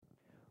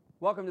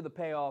Welcome to the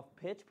Payoff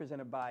Pitch,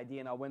 presented by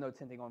DNL Window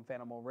Tinting on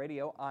Fanimal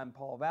Radio. I'm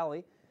Paul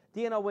Valley.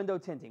 DNL Window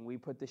Tinting, we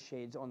put the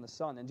shades on the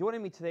sun. And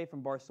joining me today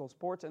from Barstool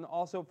Sports and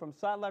also from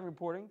sideline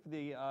reporting for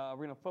the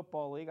Arena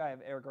Football League, I have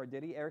Eric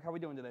Arditti. Eric, how are we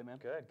doing today, man?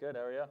 Good.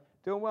 How are you?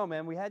 Doing well,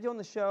 man. We had you on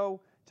the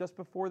show just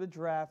before the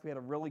draft. We had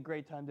a really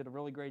great time, did a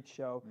really great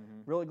show.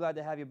 Really glad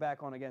to have you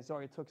back on again.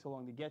 Sorry it took so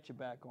long to get you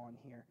back on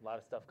here. A lot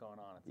of stuff going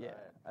on. It's all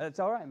right. It's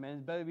all right, man.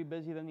 It's better to be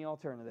busy than the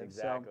alternative.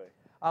 Exactly.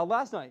 So,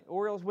 last night,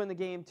 Orioles win the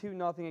game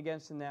 2-0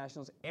 against the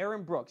Nationals.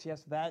 Aaron Brooks,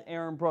 yes, that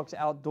Aaron Brooks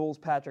outduels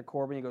Patrick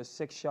Corbin. He goes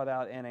 6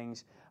 shutout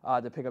innings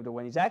to pick up the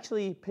win. He's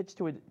actually pitched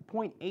to a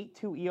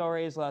 .82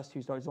 ERA his last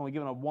 2 starts. He's only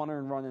given a 1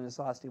 earned run in his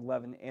last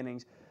 11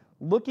 innings.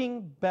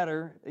 Looking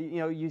better. You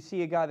know, you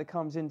see a guy that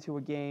comes into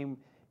a game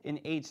in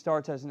 8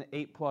 starts has an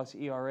 8+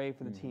 ERA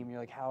for the team. You're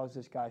like, how is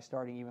this guy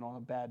starting even on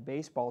a bad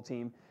baseball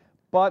team?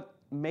 But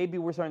maybe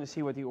we're starting to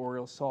see what the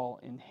Orioles saw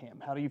in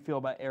him. How do you feel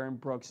about Aaron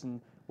Brooks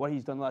and what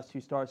he's done the last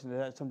 2 starts, and is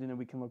that something that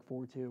we can look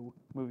forward to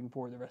moving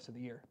forward the rest of the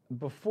year?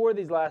 Before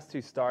these last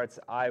 2 starts,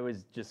 I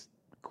was just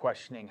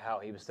questioning how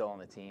he was still on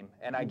the team.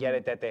 And I get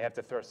it that they have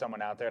to throw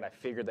someone out there, and I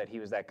figured that he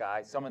was that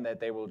guy, someone that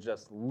they will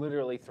just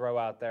literally throw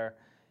out there.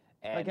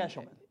 And like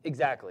Eshelman.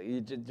 Exactly.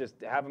 You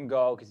just have him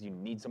go because you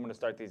need someone to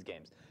start these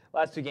games.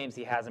 Last 2 games,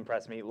 he has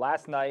impressed me.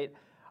 Last night,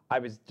 I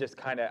was just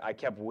I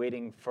kept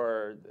waiting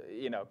for,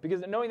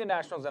 because knowing the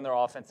Nationals and their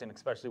offense, and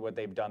especially what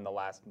they've done the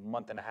last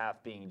month and a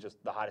half being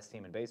just the hottest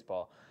team in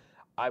baseball,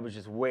 I was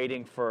just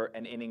waiting for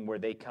an inning where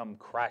they come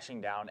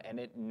crashing down, and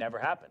it never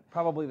happened.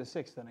 Probably the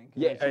 6th inning.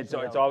 Yeah, it's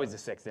always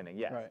the 6th inning,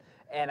 yes. Right.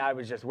 And I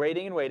was just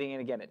waiting,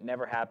 and again, it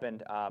never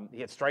happened.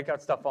 He had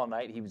strikeout stuff all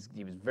night. He was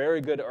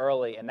very good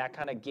early, and that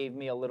kind of gave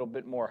me a little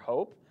bit more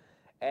hope.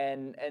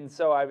 And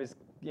so I was,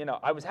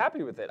 I was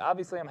happy with it.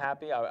 Obviously, I'm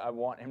happy. I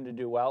want him to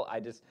do well.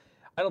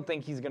 I don't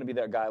think he's going to be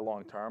that guy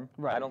long term.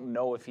 Right. I don't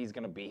know if he's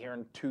going to be here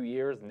in 2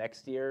 years,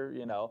 next year,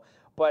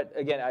 But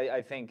again,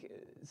 I think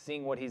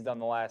seeing what he's done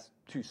the last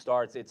 2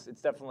 starts, it's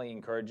definitely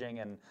encouraging,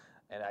 and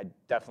I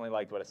definitely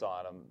liked what I saw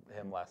out of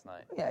him last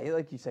night. Yeah,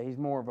 like you say, he's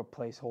more of a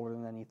placeholder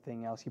than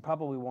anything else. He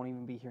probably won't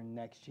even be here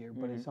next year,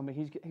 but it's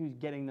somebody who's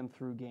getting them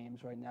through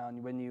games right now.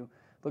 And when you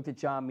looked at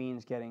John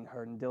Means getting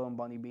hurt and Dylan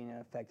Bundy being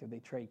ineffective, they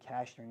trade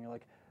Cashner, and you're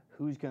like,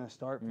 who's going to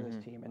start for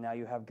this team? And now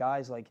you have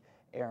guys like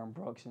Aaron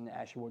Brooks and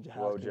Asher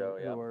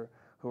Wojciechowski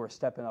who are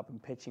stepping up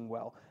and pitching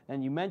well.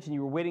 And you mentioned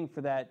you were waiting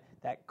for that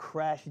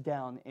crash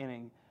down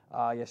inning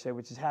yesterday,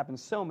 which has happened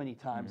so many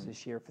times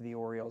this year for the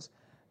Orioles.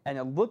 And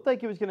it looked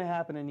like it was going to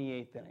happen in the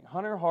 8th inning.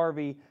 Hunter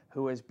Harvey,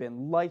 who has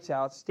been lights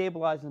out,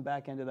 stabilized in the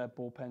back end of that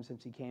bullpen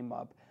since he came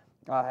up,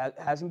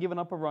 hasn't given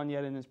up a run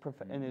yet in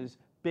his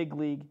big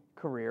league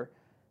career.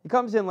 He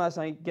comes in last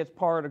night, gets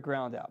par at a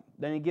ground out.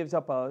 Then he gives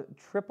up a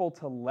triple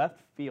to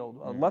left field.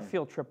 A left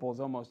field triple is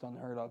almost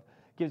unheard of.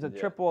 Gives a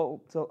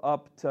triple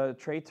up to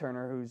Trey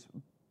Turner, who's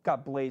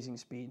got blazing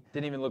speed.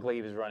 Didn't even look like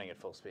he was running at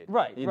full speed.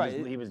 Right. He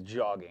was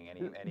jogging, and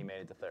he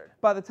made it to third.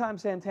 By the time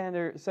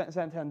Santander,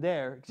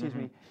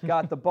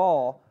 got the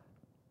ball,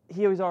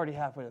 he was already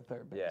halfway to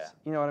third base. Yeah.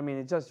 You know what I mean?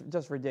 It's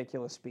just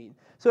ridiculous speed.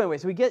 So anyway,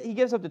 he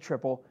gives up the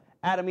triple.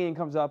 Adam Eaton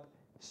comes up,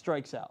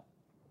 strikes out.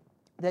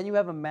 Then you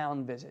have a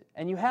mound visit,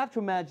 and you have to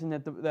imagine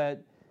that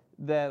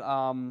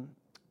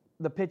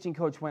the pitching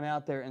coach went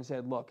out there and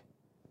said, "Look,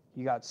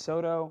 you got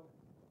Soto,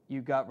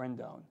 you got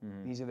Rendon.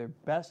 These are their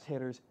best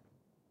hitters.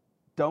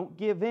 Don't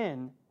give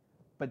in,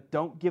 but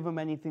don't give them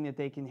anything that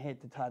they can hit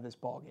to tie this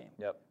ball game."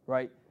 Yep.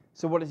 Right?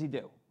 So what does he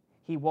do?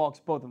 He walks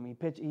both of them.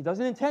 He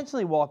doesn't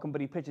intentionally walk them,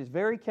 but he pitches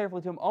very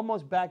carefully to him,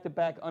 almost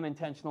back-to-back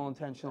intentional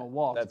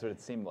walks. That's what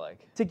it seemed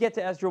like. To get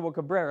to Asdrubal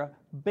Cabrera,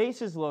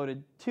 bases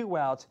loaded, 2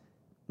 outs,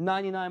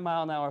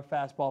 99-mile-an-hour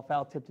fastball,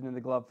 foul-tipped into the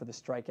glove for the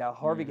strikeout.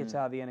 Harvey gets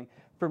out of the inning.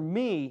 For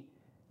me,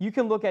 you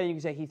can look at it and you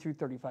can say he threw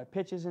 35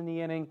 pitches in the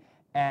inning,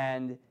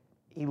 and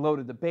he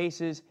loaded the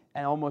bases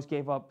and almost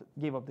gave up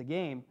the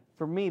game.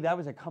 For me, that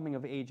was a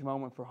coming-of-age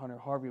moment for Hunter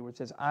Harvey, which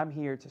says, I'm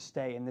here to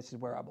stay, and this is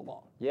where I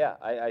belong. Yeah,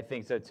 I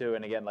think so, too.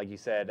 And again, like you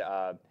said,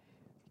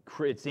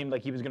 it seemed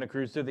like he was going to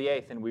cruise through the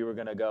 8th, and we were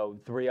going to go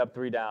 3 up,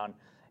 3 down.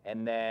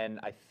 And then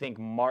I think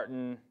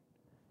Martin,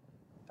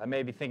 I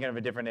may be thinking of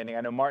a different inning.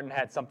 I know Martin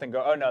had something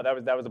go. Oh, no, that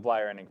was a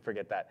Blyer inning.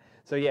 Forget that.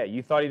 So, yeah,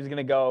 you thought he was going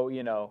to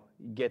go,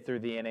 get through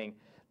the inning.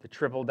 The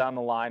triple down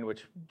the line,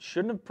 which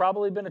shouldn't have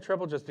probably been a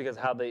triple just because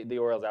how the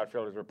Orioles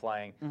outfielders were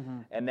playing.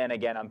 And then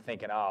again, I'm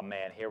thinking, oh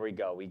man, here we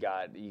go. You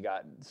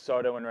got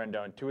Soto and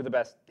Rendon, 2 of the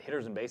best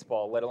hitters in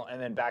baseball,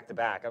 and then back to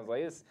back. I was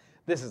like,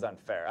 this is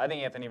unfair. I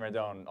think Anthony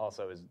Rendon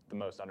also is the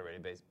most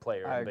underrated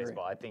player in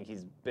baseball. I think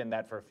he's been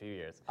that for a few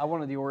years. I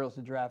wanted the Orioles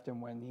to draft him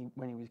when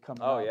he was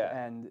coming up. Oh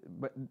yeah.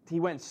 But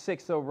he went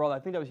 6th overall. I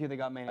think that was here they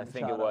got Manny Machado. I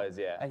think it was,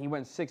 yeah. And he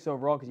went 6th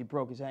overall because he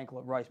broke his ankle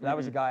at Rice. But that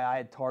was a guy I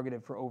had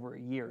targeted for over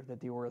a year that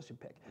the Orioles should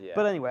pick. Yeah.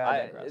 But anyway,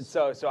 I digress.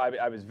 So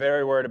I was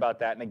very worried about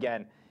that. And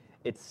again,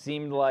 it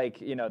seemed like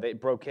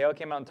Brocale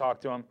came out and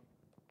talked to him.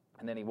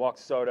 And then he walked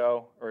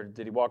Soto, or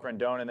did he walk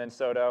Rendon and then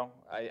Soto?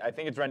 I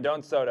think it's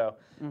Rendon, Soto,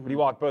 but he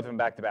walked both of them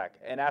back to back.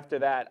 And after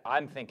that,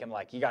 I'm thinking,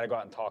 like, you got to go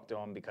out and talk to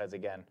him because,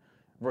 again,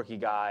 rookie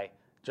guy,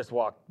 just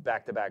walked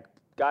back to back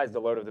guys to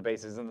load up the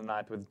bases in the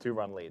ninth with a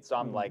 2-run lead. So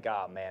I'm like,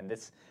 oh man,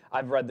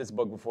 I've read this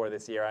book before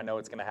this year. I know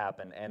it's going to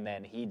happen. And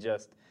then he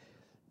just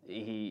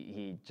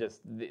the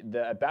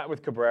at bat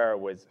with Cabrera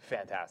was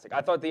fantastic.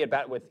 I thought the at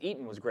bat with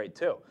Eaton was great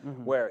too,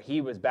 where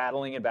he was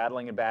battling,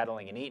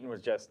 and Eaton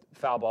was just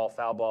foul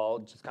ball,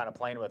 just kind of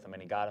playing with him,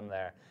 and he got him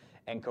there.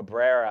 And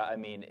Cabrera, I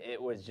mean,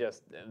 it was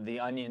just the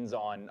onions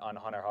on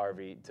Hunter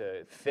Harvey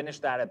to finish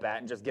that at bat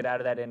and just get out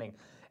of that inning.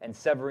 And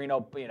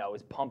Severino,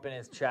 is pumping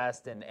his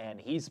chest,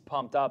 and he's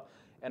pumped up.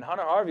 And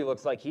Hunter Harvey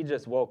looks like he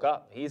just woke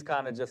up. He's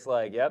kind of just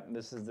like, yep,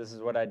 this is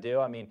what I do.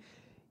 I mean,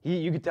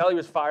 you could tell he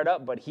was fired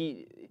up, but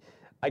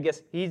I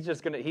guess he's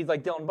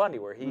like Dylan Bundy,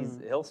 where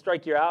he'll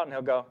strike you out and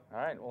he'll go, all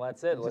right, well,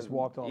 that's it. He just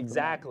walked off.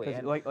 Exactly.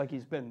 Like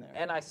he's been there.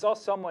 And I saw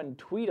someone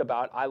tweet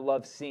about, I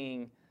love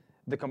seeing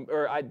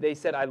they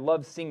said, I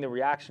love seeing the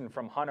reaction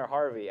from Hunter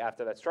Harvey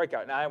after that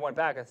strikeout. And I went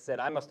back and said,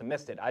 I must have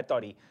missed it. I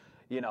thought he,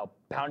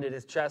 pounded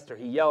his chest or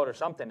he yelled or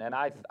something. And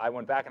I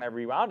went back and I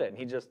rewound it, and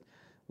he just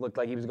looked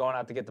like he was going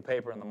out to get the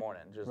paper in the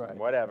morning, just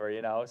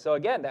whatever, So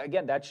again,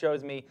 that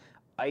shows me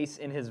ice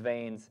in his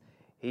veins.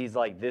 He's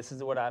like, this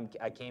is what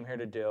I came here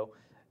to do.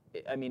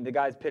 I mean, the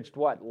guy's pitched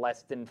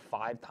less than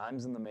 5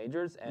 times in the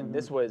majors, and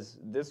this was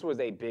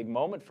a big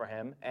moment for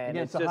him. And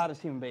it's the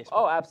hottest team in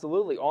baseball. Oh,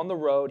 absolutely. On the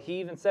road, he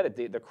even said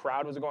it. The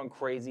crowd was going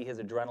crazy. His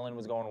adrenaline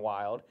was going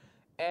wild,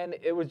 and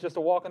it was just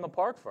a walk in the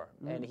park for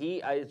him. And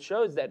it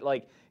shows that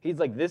he's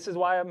like, this is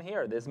why I'm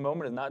here. This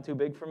moment is not too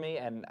big for me,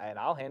 and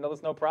I'll handle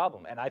this no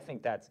problem. And I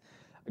think that's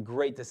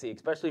great to see,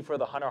 especially for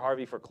the Hunter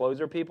Harvey for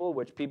closer people,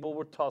 which people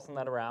were tossing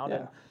that around. Yeah.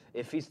 And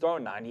if he's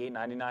throwing 98,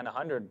 99,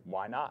 100,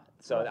 why not?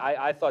 So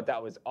I thought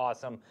that was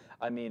awesome.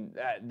 I mean,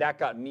 that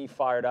got me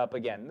fired up.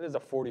 Again, this is a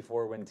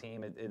 44-win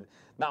team.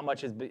 Not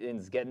much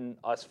is getting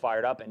us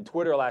fired up. And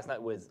Twitter last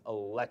night was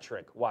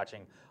electric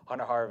watching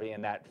Hunter Harvey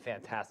and that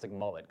fantastic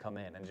mullet come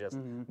in and just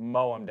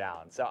mow him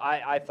down. So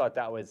I thought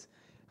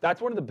that's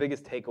one of the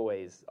biggest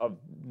takeaways of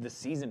the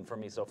season for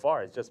me so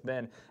far. It's just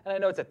been, and I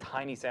know it's a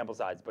tiny sample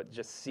size, but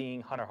just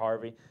seeing Hunter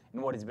Harvey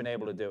and what he's been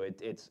able to do,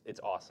 it's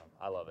awesome.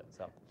 I love it.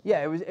 So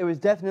yeah, it was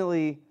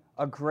definitely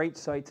a great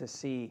sight to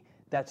see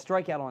that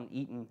strikeout on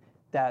Eaton,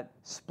 that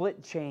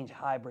split change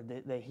hybrid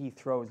that he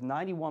throws,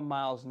 91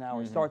 miles an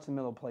hour, starts in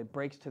the middle of the plate,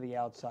 breaks to the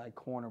outside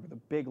corner with a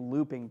big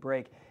looping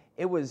break.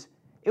 It was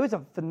a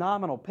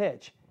phenomenal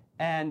pitch,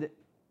 and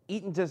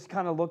Eaton just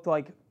kind of looked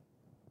like,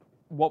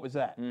 what was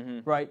that,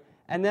 right?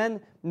 And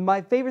then my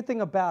favorite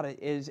thing about it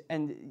is,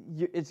 and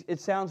it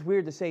sounds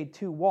weird to say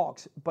 2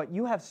 walks, but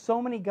you have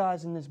so many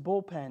guys in this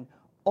bullpen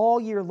all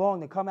year long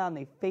that come out and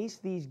they face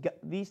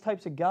these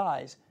types of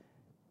guys,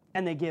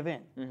 and they give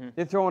in.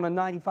 They're throwing a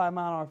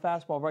 95-mile-an-hour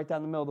fastball right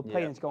down the middle of the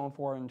plate and it's going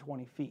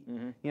 420 feet.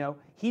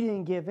 He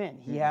didn't give in.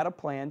 He had a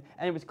plan,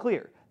 and it was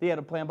clear. He had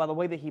a plan by the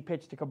way that he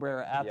pitched to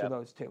Cabrera after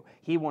those 2.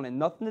 He wanted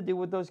nothing to do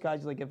with those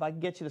guys. He's like, if I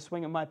can get you to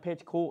swing at my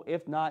pitch, cool.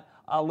 If not,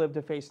 I'll live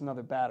to face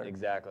another batter.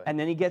 Exactly. And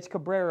then he gets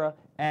Cabrera,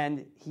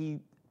 and he,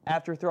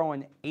 after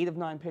throwing 8 of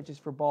 9 pitches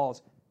for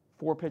balls,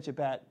 4 pitch at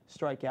bat,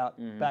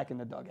 strikeout, back in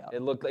the dugout.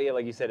 It looked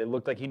like you said, it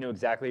looked like he knew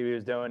exactly what he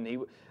was doing.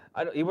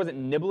 He wasn't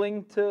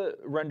nibbling to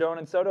Rendon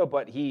and Soto,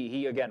 but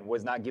he again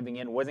was not giving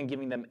in, wasn't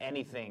giving them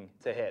anything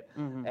to hit.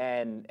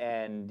 And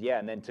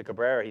then to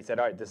Cabrera, he said,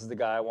 all right, this is the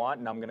guy I want,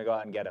 and I'm going to go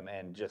out and get him,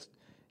 and just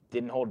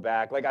didn't hold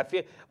back. I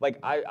feel like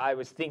I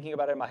was thinking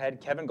about it in my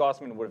head. Kevin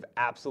Gausman would have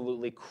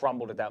absolutely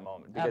crumbled at that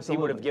moment because he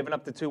would have given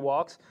up the 2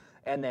 walks,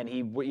 and then I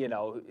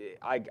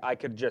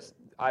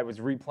was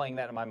replaying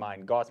that in my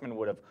mind. Gausman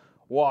would have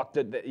walked,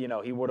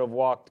 he would have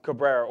walked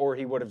Cabrera, or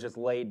he would have just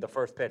laid the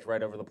first pitch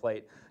right over the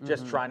plate,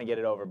 just trying to get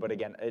it over. But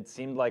again, it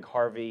seemed like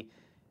Harvey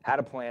had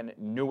a plan,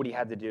 knew what he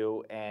had to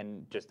do,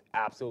 and just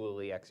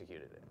absolutely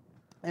executed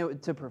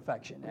it. To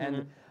perfection.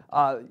 And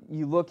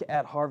you look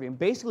at Harvey, and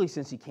basically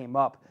since he came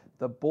up,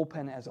 the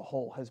bullpen as a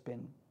whole has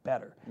been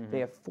better. They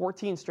have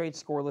 14 straight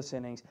scoreless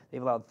innings.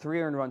 They've allowed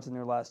 3 earned runs in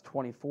their last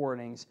 24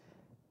 innings.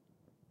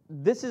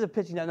 This is a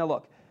pitching now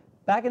look,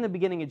 back in the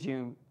beginning of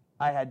June,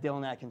 I had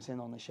Dylan Atkinson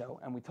on the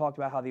show, and we talked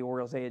about how the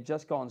Orioles, they had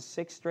just gone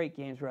 6 straight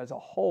games where as a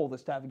whole the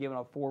staff had given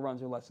up 4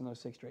 runs or less in those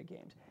 6 straight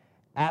games.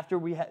 After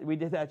we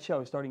did that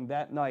show, starting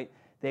that night,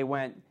 they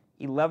went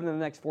 11 of the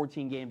next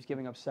 14 games,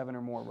 giving up 7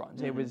 or more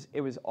runs. It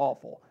was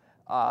awful.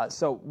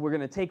 So we're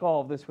going to take all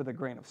of this with a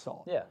grain of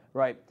salt. Yeah.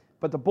 Right?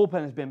 But the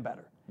bullpen has been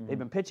better. They've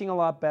been pitching a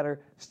lot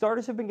better.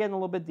 Starters have been getting a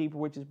little bit deeper,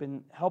 which has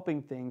been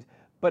helping things.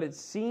 But it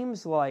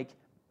seems like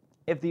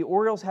if the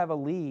Orioles have a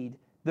lead,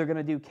 they're going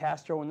to do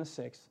Castro in the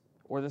 6th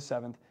or the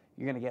 7th.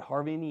 You're going to get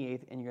Harvey in the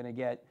 8th, and you're going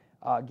to get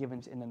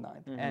Givens in the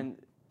 9th. And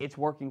it's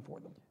working for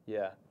them.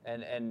 Yeah,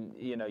 and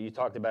you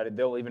talked about it.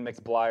 They'll even mix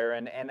Blyer,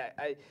 and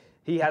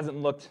he hasn't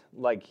looked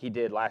like he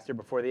did last year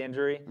before the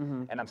injury,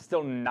 and I'm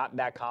still not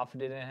that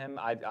confident in him.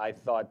 I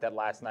thought that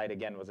last night,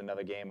 again, was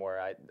another game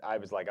where I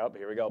was like, oh,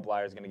 here we go,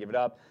 Blyer's going to give it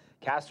up.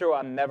 Castro,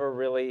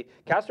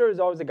 Castro is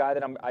always a guy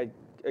that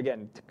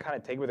again, to kind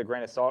of take with a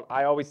grain of salt.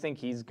 I always think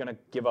he's going to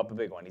give up a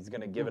big one. He's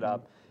going to give it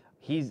up.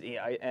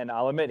 And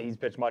I'll admit, he's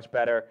pitched much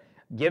better.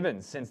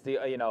 Givens, since the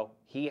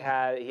he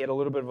had a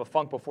little bit of a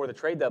funk before the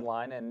trade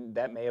deadline, and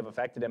that may have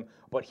affected him,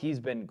 but he's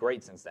been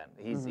great since then.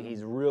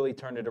 He's really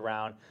turned it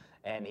around,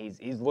 and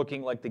he's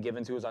looking like the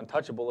Givens who was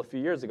untouchable a few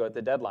years ago at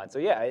the deadline. So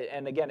yeah,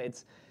 and again,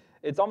 it's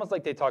almost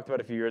like they talked about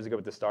a few years ago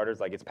with the starters,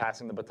 like it's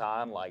passing the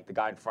baton, like the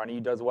guy in front of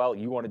you does well,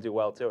 you want to do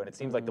well too, and it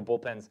seems like the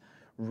bullpen's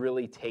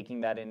really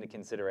taking that into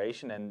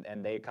consideration,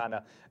 and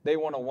they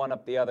want to one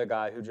up the other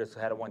guy who just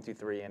had a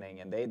 1-2-3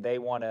 inning, and they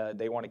want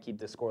to keep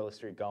the scoreless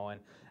streak going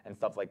and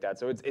stuff like that.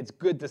 So it's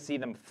good to see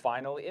them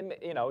finally.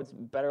 It's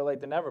better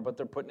late than never, but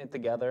they're putting it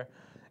together.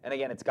 And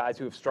again, it's guys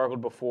who have struggled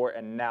before,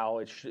 and now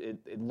it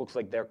looks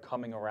like they're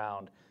coming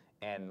around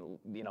and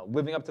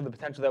living up to the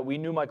potential that we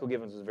knew. Michael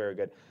Givens was very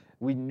good.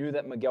 We knew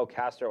that Miguel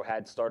Castro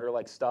had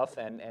starter-like stuff,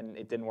 and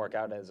it didn't work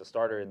out as a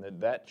starter in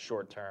that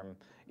short term,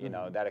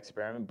 that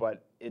experiment.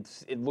 But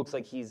it looks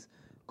like he's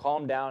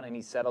calmed down and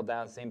he's settled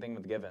down. Same thing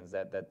with Givens,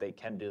 that they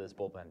can do this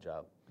bullpen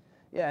job.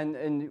 Yeah,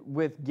 and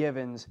with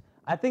Givens,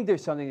 I think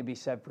there's something to be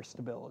said for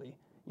stability.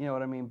 You know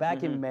what I mean?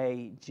 Back in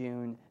May,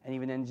 June, and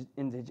even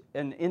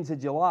into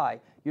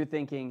July, you're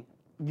thinking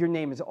your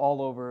name is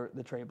all over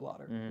the trade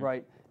blotter,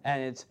 right?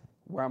 And it's,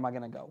 where am I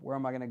going to go? Where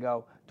am I going to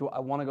go? Do I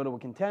want to go to a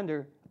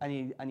contender? I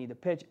need to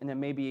pitch, and then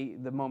maybe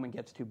the moment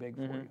gets too big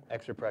for you.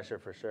 Extra pressure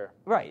for sure.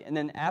 Right, and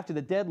then after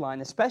the deadline,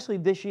 especially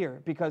this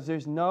year, because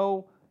there's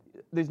no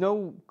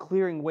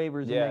clearing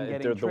waivers and then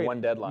getting traded. The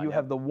one deadline. You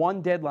have the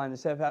one deadline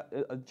instead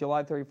of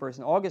July 31st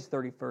and August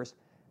 31st.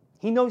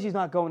 He knows he's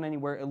not going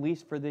anywhere, at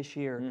least for this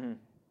year.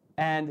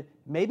 And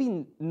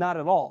maybe not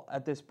at all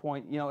at this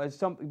point,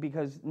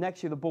 because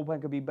next year the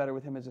bullpen could be better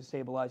with him as a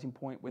stabilizing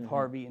point with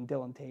Harvey and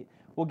Dylan Tate.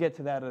 We'll get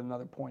to that at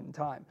another point in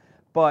time.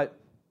 But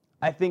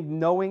I think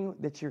knowing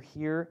that you're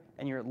here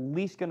and you're at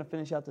least going to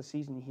finish out the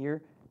season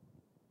here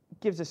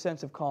gives a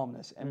sense of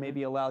calmness and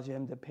maybe allows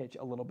him to pitch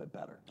a little bit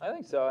better. I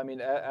think so. I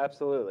mean,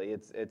 absolutely.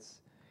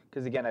 It's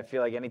because, again, I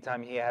feel like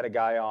anytime he had a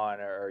guy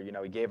on or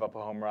he gave up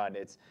a home run,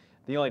 it's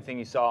the only thing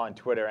you saw on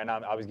Twitter, and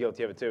I was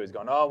guilty of it too, is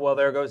going, oh, well,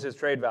 there goes his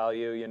trade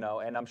value,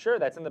 and I'm sure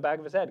that's in the back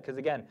of his head because,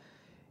 again,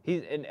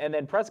 and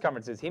then press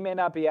conferences, he may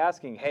not be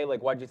asking, hey,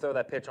 like, why'd you throw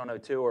that pitch on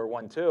 0-2 or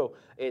 1-2?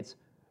 It's,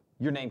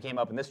 your name came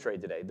up in this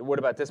trade today. What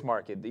about this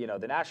market? The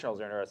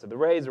Nationals are interested. The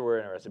Rays were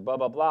interested, blah,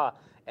 blah, blah.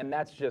 And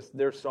that's just,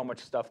 there's so much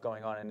stuff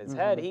going on in his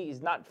head.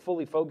 He's not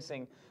fully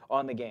focusing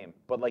on the game.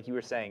 But like you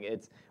were saying,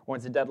 it's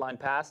once the deadline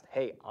passed,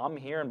 hey, I'm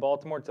here in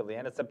Baltimore till the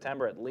end of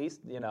September at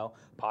least,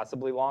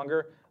 possibly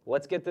longer.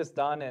 Let's get this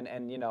done. And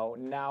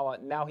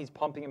now he's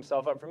pumping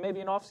himself up for maybe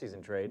an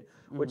off-season trade,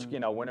 which,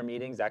 winter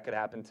meetings, that could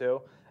happen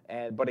too.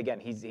 But again,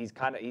 he's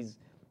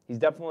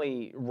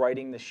definitely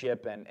righting the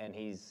ship, and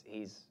he's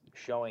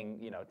showing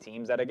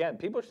teams that, again,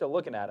 people are still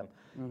looking at him.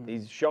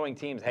 He's showing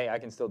teams, hey, I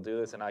can still do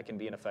this and I can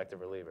be an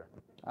effective reliever.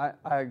 I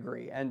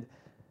agree. And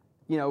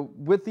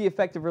with the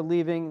effective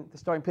relieving, the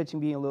starting pitching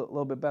being a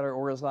little bit better,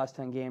 Orioles last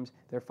 10 games,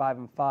 they're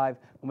 5-5.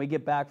 When we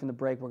get back from the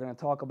break, we're going to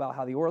talk about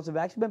how the Orioles have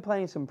actually been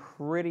playing some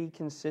pretty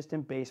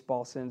consistent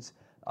baseball since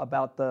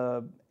about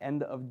the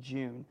end of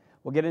June.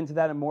 We'll get into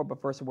that and more, but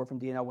first a word from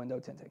D&L Window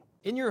Tinting.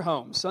 In your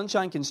home,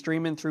 sunshine can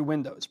stream in through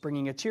windows,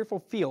 bringing a cheerful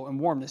feel and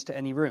warmness to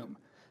any room.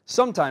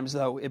 Sometimes,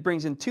 though, it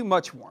brings in too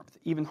much warmth,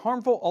 even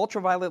harmful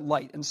ultraviolet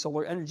light and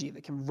solar energy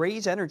that can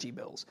raise energy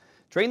bills,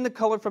 drain the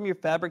color from your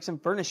fabrics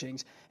and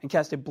furnishings, and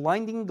cast a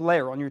blinding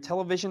glare on your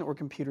television or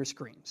computer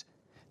screens.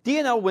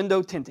 D&L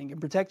Window Tinting can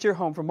protect your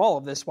home from all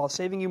of this while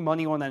saving you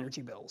money on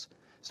energy bills.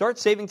 Start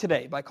saving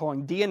today by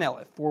calling D&L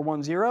at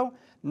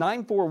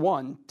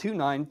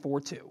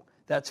 410-941-2942.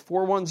 That's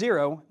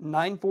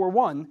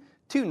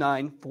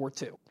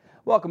 410-941-2942.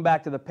 Welcome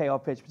back to the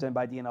Payoff Pitch presented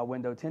by D&L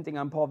Window Tinting.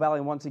 I'm Paul Valley,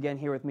 and once again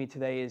here with me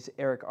today is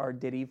Eric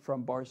Arditti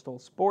from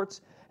Barstool Sports.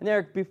 And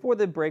Eric, before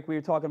the break, we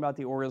were talking about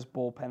the Orioles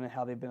bullpen and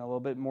how they've been a little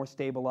bit more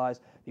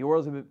stabilized. The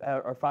Orioles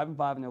are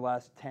 5-5 in their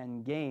last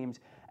 10 games.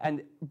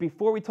 And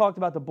before we talked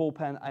about the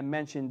bullpen, I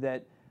mentioned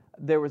that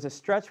there was a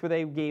stretch where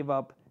they gave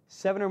up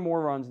 7 or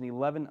more runs in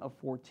 11 of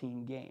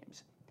 14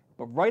 games.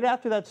 But right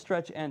after that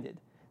stretch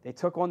ended, they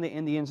took on the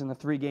Indians in the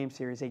 3-game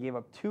series. They gave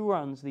up 2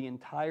 runs the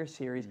entire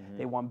series.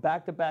 They won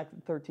back-to-back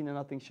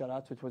 13-0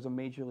 shutouts, which was a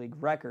major league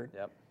record.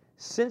 Yep.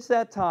 Since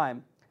that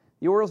time,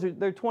 the Orioles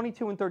they're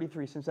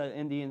 22-33 since that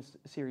Indians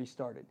series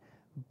started.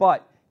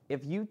 But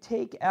if you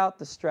take out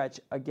the stretch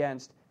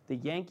against the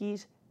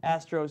Yankees,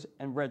 Astros,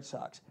 and Red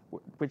Sox,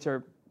 which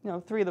are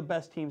 3 of the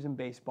best teams in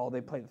baseball, they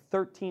played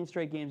 13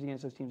 straight games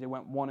against those teams. They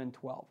went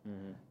 1-12.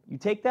 You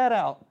take that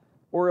out,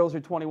 Orioles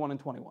are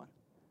 21-21,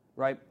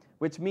 right?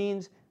 Which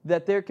means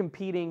that they're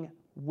competing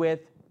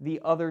with the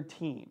other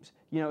teams.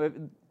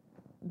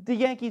 The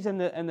Yankees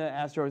and the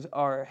Astros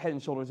are head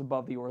and shoulders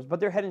above the Orioles, but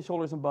they're head and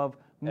shoulders above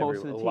most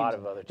of the teams. A lot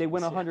of other teams. They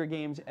win 100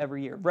 games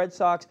every year. Red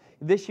Sox,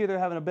 this year they're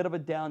having a bit of a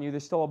down year. They're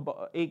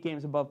still 8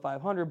 games above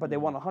 500, but they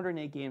won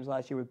 108 games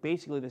last year with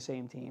basically the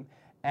same team,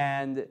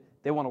 and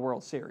they won a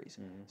World Series.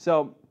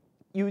 So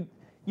you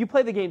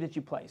play the game that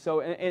you play. So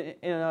in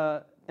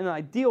an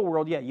ideal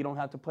world, you don't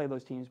have to play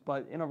those teams,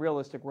 but in a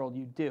realistic world,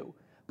 you do.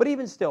 But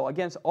even still,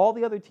 against all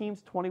the other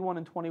teams,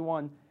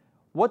 21-21,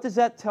 What does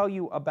that tell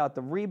you about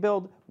the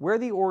rebuild, where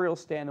the Orioles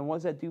stand, and what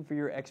does that do for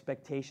your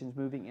expectations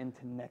moving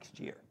into next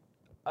year?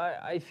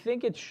 I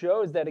think it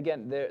shows that,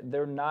 again,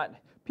 they're not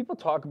 – people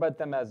talk about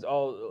them as,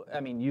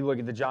 you look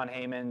at the John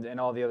Heyman and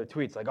all the other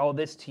tweets, like,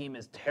 this team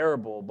is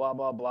terrible, blah,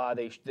 blah, blah.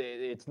 They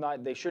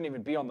shouldn't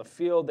even be on the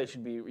field. They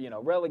should be,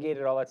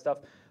 relegated, all that stuff.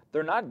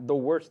 They're not the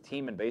worst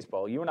team in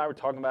baseball. You and I were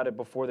talking about it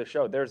before the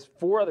show. There's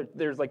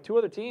like 2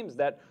 other teams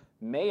that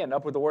may end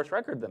up with a worse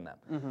record than them.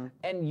 Mm-hmm.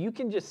 And you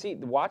can just see,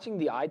 watching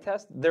the eye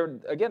test, they're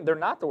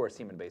not the worst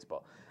team in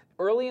baseball.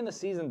 Early in the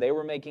season, they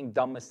were making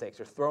dumb mistakes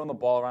or throwing the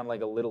ball around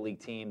like a little league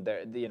team.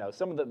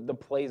 Some of the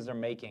plays they're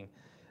making,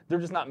 they're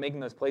just not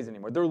making those plays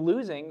anymore. They're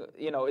losing.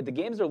 The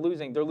games they're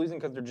losing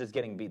because they're just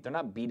getting beat. They're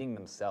not beating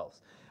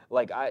themselves.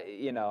 We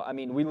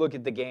look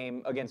at the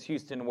game against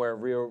Houston where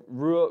Rio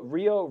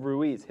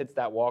Ruiz hits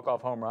that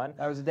walk-off home run.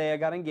 That was the day I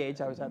got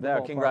engaged. I was at the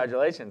ballpark.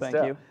 Congratulations.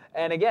 Thank you.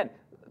 And again,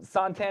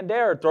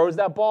 Santander throws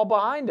that ball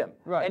behind him.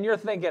 Right. And you're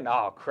thinking,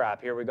 oh,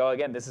 crap, here we go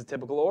again. This is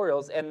typical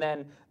Orioles. And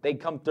then they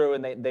come through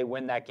and they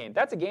win that game.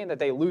 That's a game that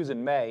they lose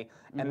in May,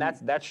 and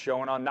that's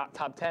showing on not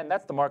top 10.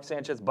 That's the Mark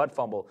Sanchez butt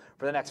fumble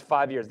for the next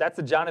 5 years. That's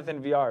the Jonathan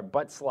Villar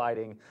butt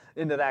sliding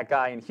into that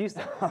guy in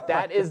Houston.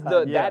 That is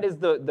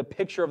the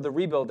picture of the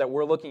rebuild that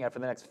we're looking at for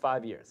the next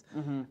 5 years.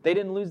 Mm-hmm. They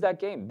didn't lose that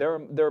game.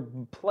 They're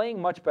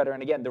playing much better.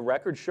 And again, the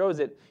record shows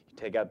it. You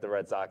take out the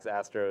Red Sox,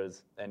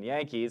 Astros, and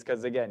Yankees,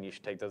 because again, you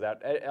should take those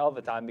out all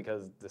the time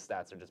because the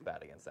stats are just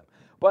bad against them.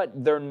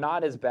 But they're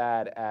not as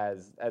bad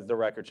as the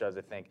record shows,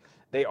 I think.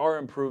 They are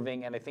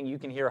improving, and I think you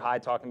can hear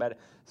Hyde talking about it.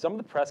 Some of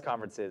the press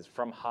conferences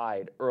from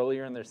Hyde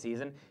earlier in their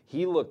season,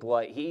 he looked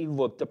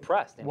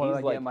depressed. And what he's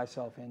did I get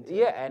myself into?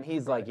 Yeah, and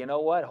he's like, you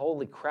know what?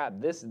 Holy crap,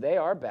 they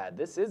are bad.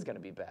 This is going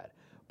to be bad.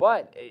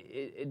 But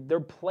they're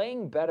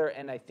playing better,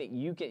 and I think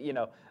you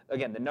can,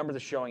 again, the numbers are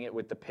showing it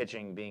with the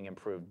pitching being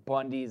improved.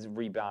 Bundy's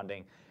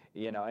rebounding,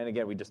 and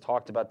again, we just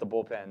talked about the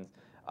bullpens.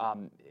 I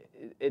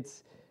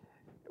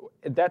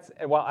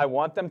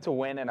want them to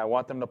win, and I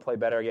want them to play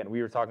better. Again,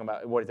 we were talking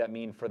about what does that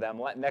mean for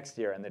them next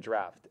year in the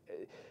draft.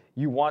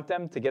 You want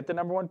them to get the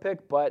number 1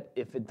 pick, but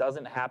if it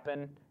doesn't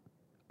happen,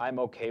 I'm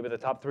okay with the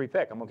top 3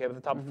 pick. I'm okay with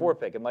the top 4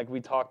 pick. And like we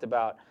talked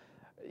about,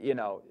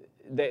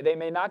 they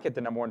may not get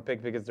the number 1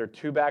 pick because they're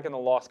 2 back in the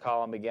loss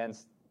column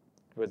against,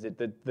 was it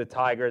the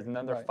Tigers, and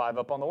then they're 5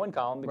 up on the win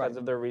column because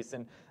of their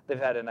they've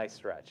had a nice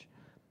stretch.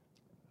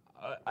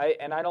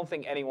 I don't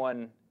think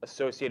anyone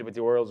associated with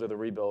the Orioles or the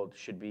rebuild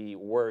should be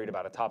worried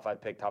about a top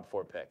 5 pick, top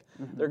 4 pick.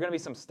 Mm-hmm. There are going to be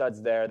some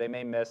studs there. They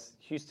may miss.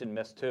 Houston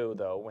missed too,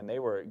 though, when they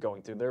were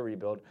going through their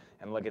rebuild,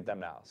 and look at them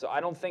now. So I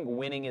don't think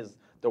winning is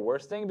the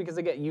worst thing because,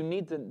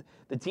 again,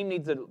 the team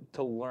needs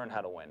to learn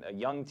how to win. A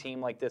young team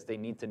like this, they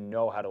need to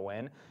know how to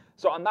win.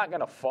 So I'm not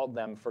going to fault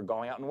them for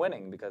going out and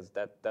winning because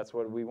that's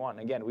what we want.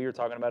 Again, we were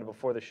talking about it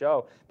before the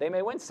show. They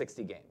may win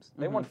 60 games.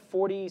 They won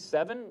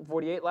 47,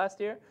 48 last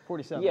year.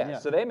 47, yeah.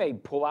 So they may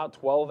pull out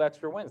 12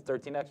 extra wins,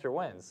 13 extra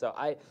wins. So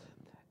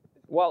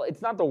while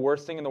it's not the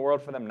worst thing in the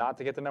world for them not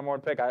to get the number 1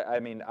 pick,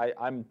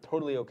 I'm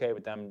totally okay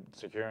with them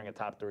securing a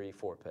top 3,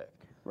 4 pick.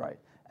 Right.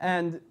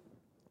 And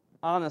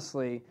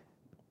honestly,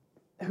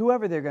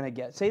 whoever they're going to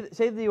get, say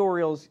the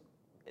Orioles.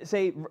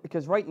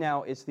 Because right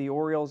now it's the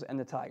Orioles and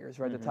the Tigers,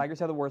 right? Mm-hmm. The Tigers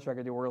have the worst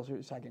record. The Orioles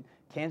are second.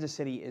 Kansas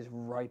City is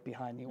right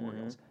behind the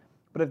Orioles.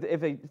 But if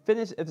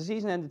the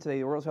season ended today,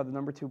 the Orioles have the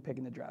number 2 pick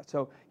in the draft.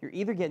 So you're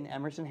either getting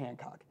Emerson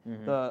Hancock,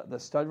 the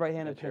stud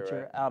right-handed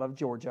pitcher out of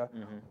Georgia,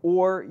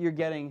 or you're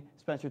getting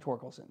Spencer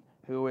Torkelson,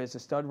 who is a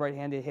stud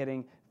right-handed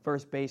hitting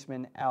first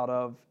baseman out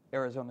of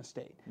Arizona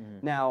State.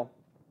 Now,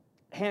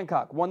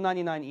 Hancock,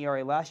 1.99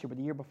 ERA last year, but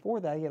the year before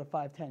that he had a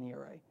 5.10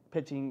 ERA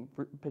pitching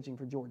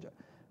for Georgia.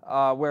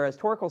 Whereas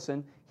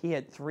Torkelson, he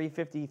had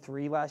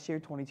 353 last year,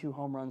 22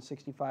 home runs,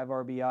 65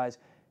 RBIs.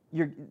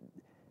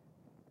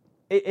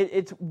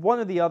 It's one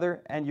or the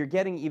other, and you're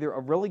getting either a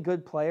really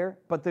good player,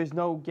 but there's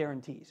no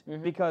guarantees.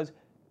 Because,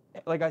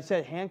 like I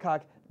said,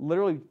 Hancock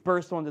literally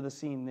burst onto the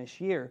scene this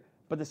year,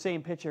 but the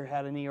same pitcher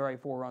had an ERA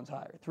 3 runs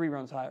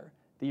higher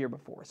the year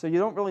before. So you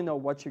don't really know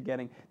what you're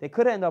getting. They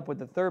could end up with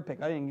the 3rd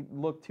pick. I didn't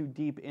look too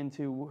deep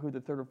into who the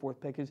 3rd or 4th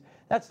pick is.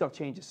 That stuff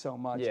changes so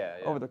much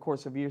over the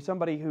course of a year.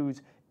 Somebody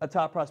who's a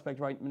top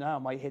prospect right now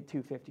might hit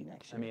 250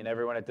 next year. I mean,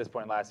 everyone at this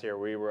point last year,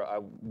 we were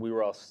all,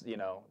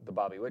 the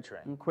Bobby Witt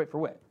train. And quit for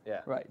Witt. Yeah.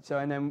 Right. So,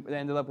 and then they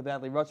ended up with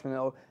Adley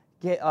Rutschman.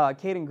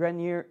 Caden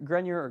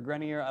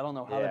Grenier, I don't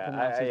know how to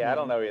pronounce his name. I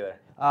don't know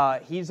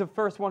either. He's the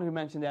first one who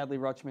mentioned Adley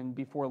Rutschman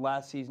before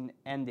last season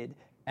ended,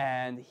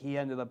 and he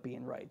ended up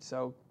being right.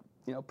 So,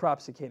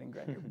 props to Caden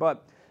Grenier.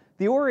 But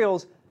the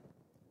Orioles,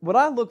 what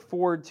I look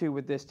forward to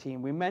with this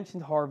team, we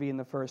mentioned Harvey in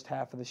the first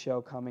half of the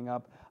show coming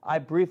up. I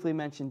briefly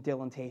mentioned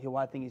Dylan Tate, who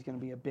I think is going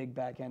to be a big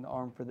back-end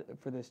arm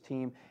for this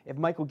team. If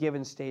Michael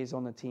Givens stays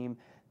on the team,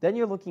 then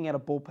you're looking at a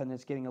bullpen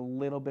that's getting a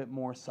little bit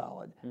more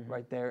solid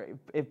right there.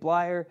 If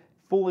Blyer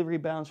fully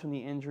rebounds from the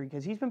injury,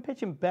 because he's been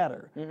pitching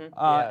better,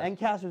 and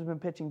Casper's been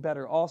pitching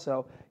better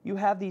also, you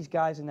have these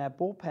guys in that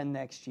bullpen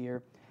next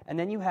year, and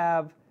then you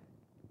have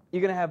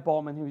You're going to have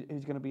Ballman,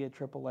 who's going to be at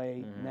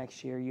AAA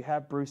next year. You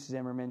have Bruce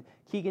Zimmerman.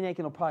 Keegan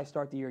Aiken will probably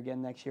start the year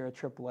again next year at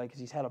AAA because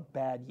he's had a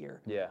bad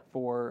year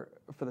for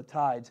the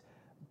Tides.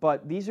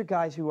 But these are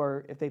guys who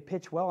are, if they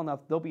pitch well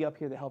enough, they'll be up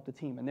here to help the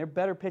team. And they're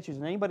better pitchers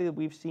than anybody that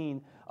we've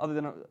seen other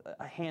than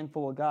a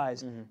handful of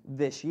guys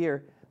this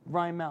year.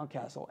 Ryan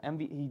Mountcastle,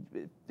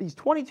 he's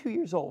 22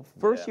 years old,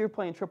 first year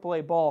playing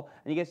AAA ball,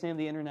 and he gets named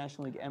the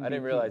International League MVP. I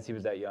didn't realize he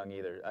was that young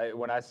either.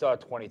 When I saw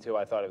 22,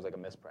 I thought it was like a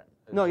misprint.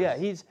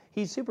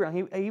 He's super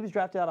young. He was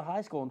drafted out of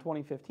high school in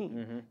 2015.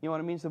 You know what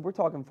I mean? So we're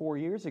talking 4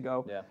 years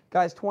ago. Yeah.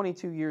 Guy's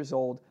 22 years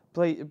old,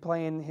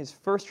 playing his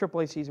first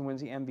AAA season,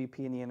 wins the MVP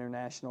in the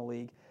International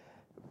League.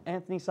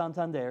 Anthony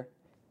Santander.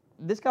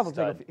 This guy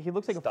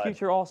looks like a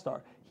future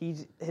All-Star.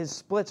 His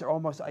splits are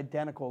almost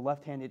identical,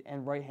 left-handed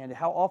and right-handed.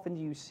 How often do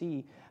you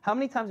see? How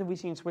many times have we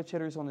seen switch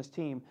hitters on this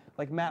team,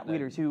 like Matt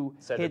Wieters, who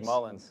Cedric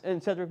Mullins?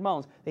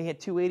 They hit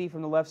 280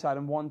 from the left side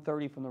and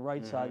 130 from the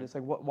right side. It's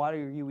like, why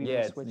are you even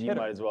a switch hitter? You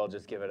might as well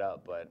just give it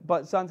up.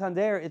 But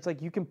Santander, it's like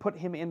you can put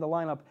him in the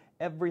lineup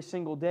every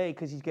single day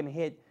because he's going to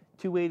hit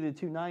 280 to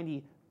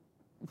 290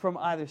 from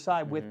either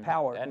side with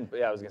power. And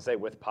I was gonna say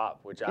with pop,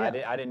 which I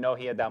didn't know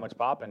he had that much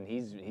pop, and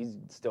he's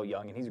still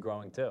young and he's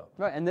growing too.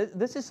 Right, and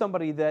this is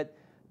somebody that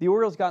the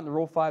Orioles got in the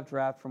Rule 5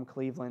 draft from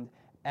Cleveland,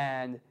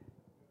 and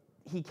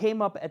he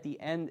came up at the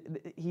end.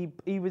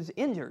 He was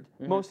injured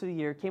most of the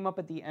year. Came up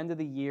at the end of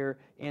the year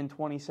in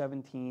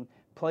 2017,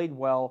 played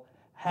well.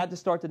 Had to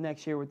start the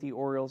next year with the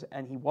Orioles,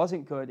 and he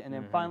wasn't good. And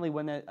then finally,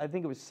 I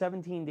think it was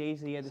 17 days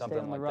that he had to stay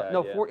on the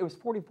roster. It was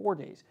 44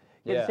 days.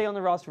 He had to stay on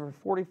the roster for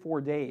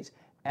 44 days.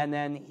 And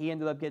then he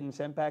ended up getting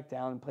sent back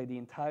down and played the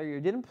entire year.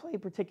 Didn't play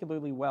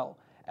particularly well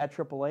at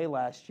AAA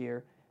last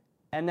year.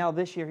 And now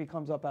this year he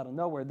comes up out of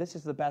nowhere. This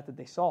is the bat that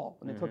they saw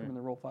when they took him in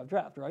the Rule 5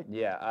 draft, right?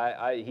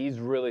 Yeah, he's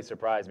really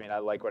surprised me, and I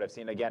like what I've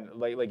seen. Again,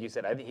 like you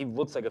said, I think he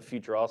looks like a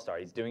future All-Star.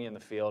 He's doing it in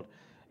the field.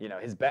 You know,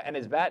 his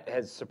bat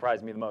has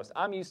surprised me the most.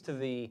 I'm used to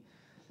the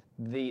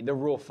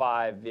Rule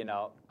 5,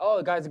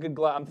 the guy's a good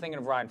glove. I'm thinking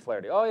of Ryan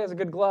Flaherty. Oh, he has a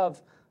good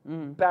glove.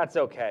 Bat's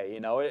okay,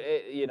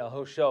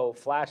 he'll show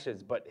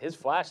flashes, but his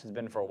flash has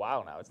been for a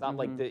while now. It's not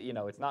like he's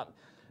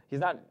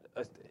not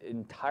an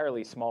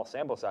entirely small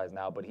sample size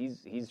now, but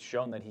he's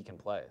shown that he can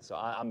play. So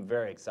I'm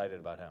very excited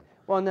about him.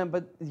 Well,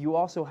 but you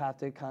also have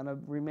to kind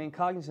of remain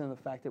cognizant of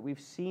the fact that we've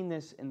seen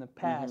this in the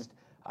past.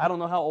 I don't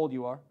know how old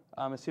you are.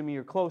 I'm assuming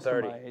you're close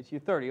 30. to my age.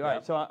 You're 30. All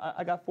right, so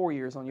I got 4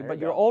 years on you, but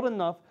you're go. old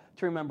enough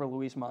to remember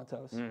Luis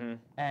Matos.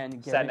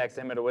 And Sat next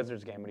to him at a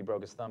Wizards game when he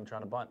broke his thumb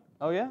trying to bunt.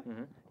 Oh, yeah?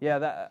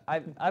 Yeah,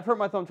 I've hurt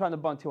my thumb trying to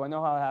bunt, too. I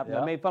know how it happened.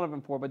 Yeah. I made fun of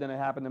him for it, but then it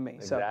happened to me.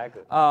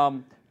 Exactly.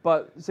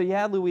 So you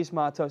had Luis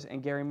Matos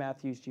and Gary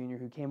Matthews Jr.,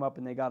 who came up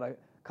and they got a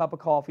cup of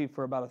coffee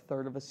for about a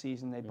third of a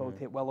season. They both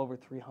hit well over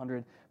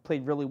 300,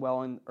 played really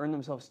well, and earned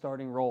themselves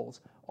starting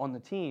roles on the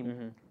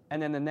team.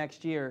 And then the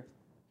next year,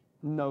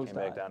 nosedive. Came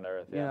back down to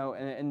earth, yeah.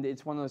 And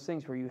it's one of those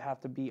things where you have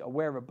to be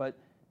aware of it. But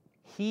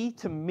he,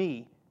 to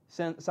me,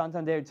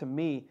 Santander, to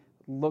me,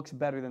 looks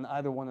better than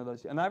either one of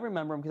those. And I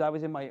remember him because I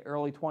was in my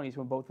early 20s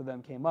when both of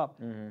them came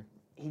up.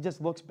 He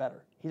just looks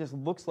better. He just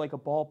looks like a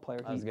ball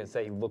player. I was going to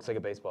say, he looks like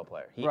a baseball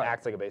player. He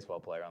acts like a baseball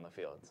player on the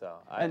field. So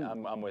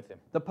I'm with him.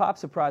 The pop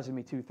surprises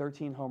me, too.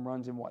 13 home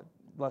runs in,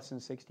 less than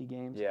 60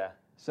 games? Yeah.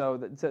 So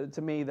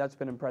to me, that's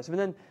been impressive.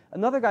 And then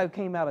another guy who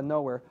came out of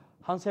nowhere,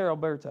 Hanser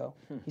Alberto.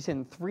 He's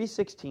hitting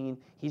 .316.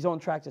 He's on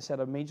track to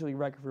set a major league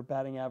record for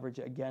batting average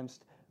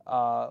against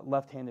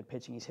left-handed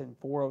pitching. He's hitting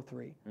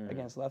 .403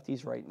 against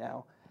lefties right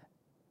now.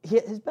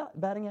 His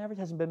batting average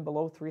hasn't been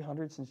below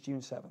 300 since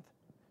June 7th.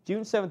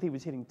 June 7th, he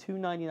was hitting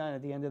 .299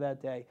 at the end of that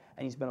day,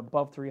 and he's been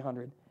above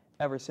 300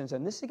 ever since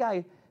then. This is a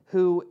guy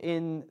who,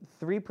 in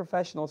three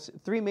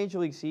major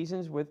league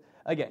seasons with,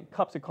 again,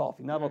 cups of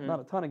coffee, not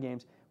a ton of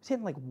games, was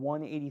hitting like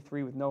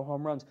 183 with no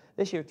home runs.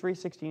 This year,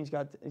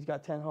 .316, he's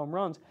got 10 home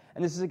runs,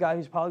 and this is a guy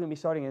who's probably going to be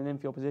starting in an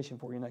infield position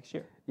for you next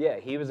year. Yeah,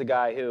 he was a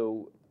guy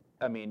who,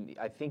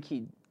 I think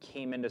he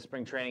came into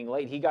spring training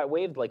late. He got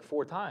waived like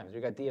 4 times.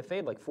 He got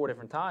DFA'd like 4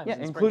 different times. Yeah,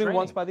 including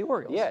once by the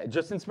Orioles. Yeah,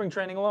 just in spring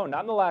training alone.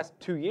 Not in the last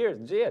 2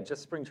 years. Yeah,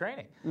 just spring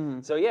training.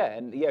 So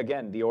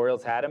again, the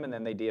Orioles had him and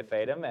then they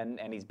DFA'd him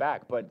and he's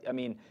back. But I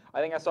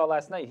think I saw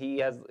last night he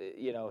has,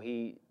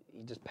 he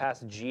just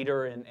passed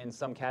Jeter in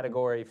some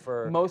category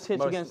for most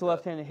hits against the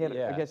left-handed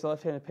hitter against the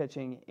left-handed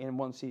pitching in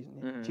one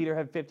season. Jeter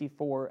had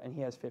 54 and he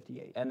has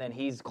 58. And then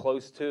he's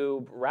close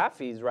to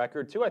Rafi's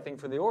record too, I think,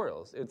 for the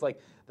Orioles. It's like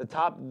the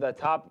top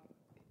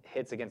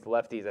hits against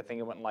lefties. I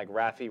think it went like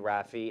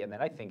Rafi, and then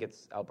I think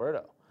it's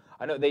Alberto.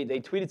 I know they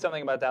tweeted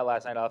something about that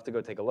last night. I'll have to go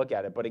take a look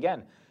at it. But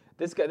again,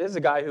 this is a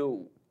guy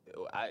who,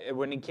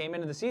 when he came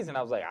into the season,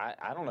 I was like,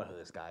 I don't know who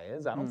this guy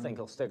is. I don't think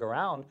he'll stick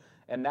around.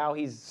 And now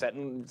he's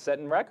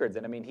setting records.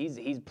 And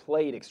he's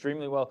played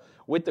extremely well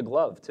with the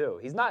glove too.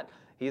 He's not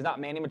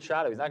Manny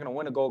Machado. He's not going to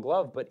win a Gold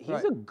Glove, but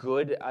he's a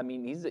good.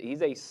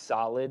 He's a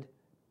solid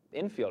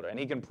infielder, and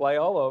he can play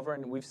all over.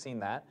 And we've seen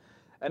that.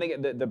 And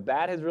again, the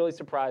bat has really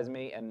surprised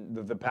me, and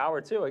the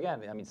power too.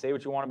 Again, say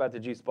what you want about the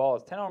juice ball.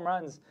 It's 10 home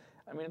runs.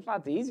 It's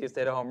not the easiest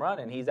to hit a home run,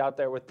 and he's out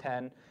there with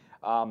 10.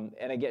 And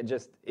again,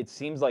 just it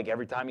seems like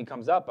every time he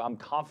comes up, I'm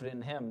confident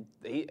in him.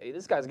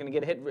 This guy's going to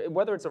get a hit,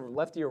 whether it's a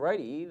lefty or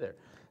righty either.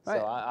 Right.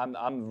 So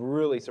I'm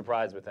really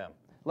surprised with him.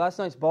 Last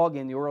night's ball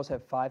game, the Orioles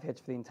had 5 hits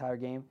for the entire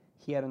game.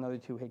 He had another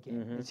 2-hit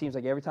game. It seems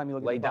like every time you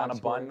look at the box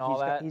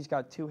score, he's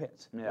got 2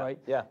 hits, right?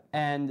 Yeah.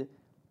 And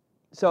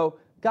so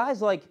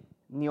guys like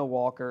Neil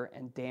Walker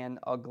and Dan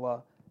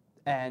Ugla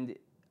and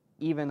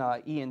even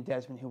Ian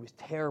Desmond, who was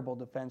terrible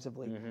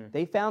defensively,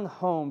 they found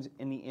homes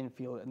in the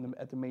infield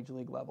at the major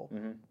league level.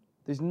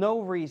 There's no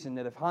reason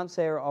that if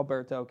Hanser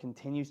Alberto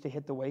continues to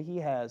hit the way he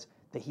has,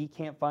 that he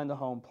can't find a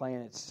home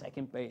playing at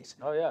second base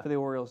for the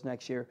Orioles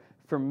next year.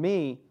 For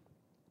me,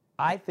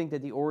 I think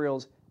that the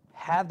Orioles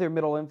have their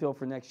middle infield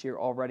for next year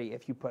already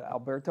if you put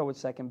Alberto at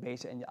second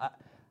base. And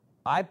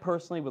I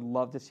personally would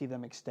love to see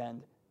them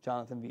extend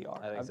Jonathan Villar.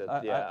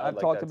 I've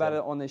talked about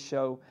it on this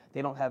show.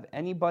 They don't have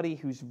anybody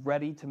who's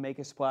ready to make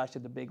a splash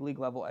at the big league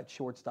level at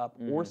shortstop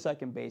or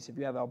second base. If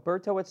you have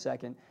Alberto at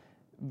second,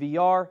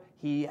 Villar,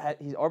 he's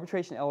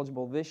arbitration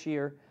eligible this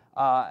year,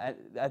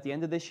 at the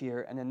end of this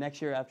year, and then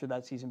next year after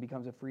that season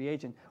becomes a free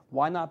agent.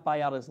 Why not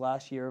buy out his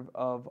last year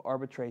of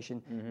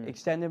arbitration,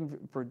 extend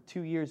him for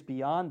 2 years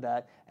beyond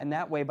that, and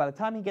that way, by the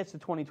time he gets to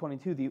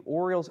 2022, the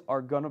Orioles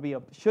are going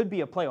to should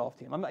be a playoff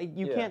team.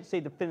 You can't say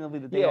definitively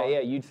that they are. Yeah,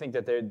 you'd think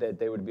that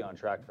they would be on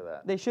track for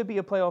that. They should be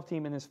a playoff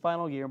team in his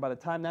final year, and by the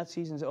time that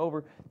season's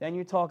over, then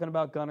you're talking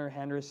about Gunnar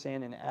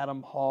Henderson and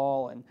Adam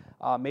Hall and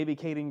maybe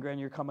Caden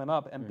Grenier coming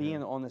up and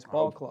being on this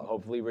ball club.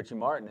 Hopefully Richie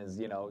Martin is,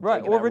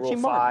 taking Richie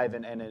Rule 5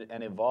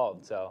 and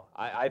involved. So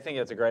I think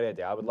that's a great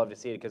idea. I would love to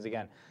see it because,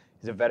 again,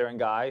 he's a veteran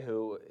guy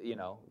who,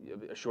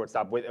 a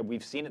shortstop.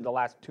 We've seen it the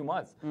last 2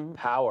 months.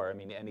 Power. I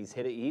mean, and he's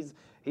hit it.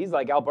 He's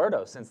like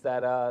Alberto since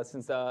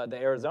the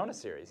Arizona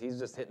series. He's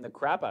just hitting the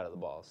crap out of the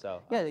ball.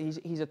 So yeah,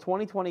 he's a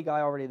 20-20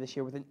 guy already this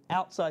year with an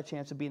outside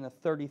chance of being a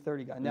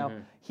 30-30 guy. Now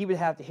he would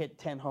have to hit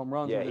 10 home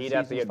runs in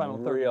the season's final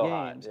 30 games.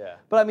 Hot, yeah.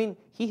 But I mean,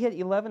 he hit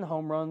 11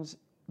 home runs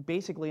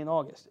basically in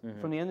August.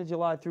 From the end of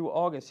July through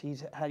August,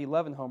 he's had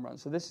 11 home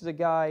runs. So this is a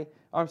guy,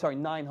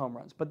 9 home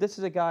runs. But this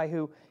is a guy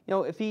who,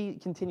 if he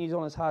continues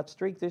on his hot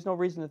streak, there's no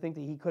reason to think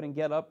that he couldn't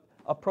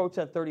approach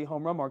that 30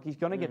 home run mark. He's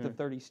going to get to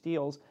 30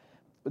 steals.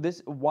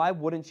 Why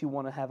wouldn't you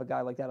want to have a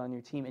guy like that on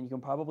your team? And you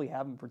can probably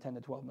have him for $10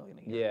 to $12 million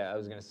a year. Yeah, I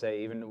was going to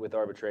say, even with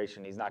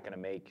arbitration, he's not going to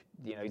make,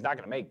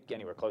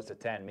 anywhere close to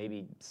 10,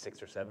 maybe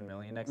 6 or 7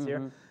 million next year.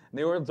 And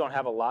the Orioles don't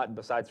have a lot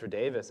besides for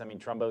Davis. I mean,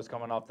 Trumbo's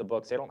coming off the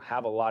books. They don't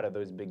have a lot of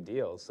those big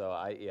deals. So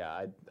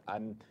I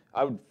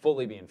would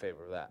fully be in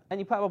favor of that. And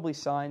he probably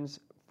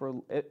signs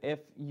if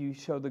you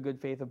show the good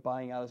faith of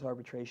buying out his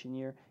arbitration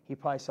year, he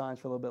probably signs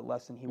for a little bit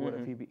less than he would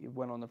if he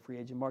went on the free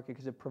agent market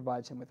because it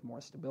provides him with more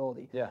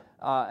stability. Yeah.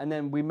 And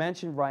then we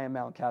mentioned Ryan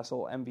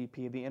Mountcastle,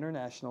 MVP of the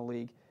International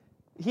League.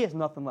 He has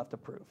nothing left to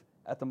prove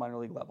at the minor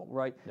league level,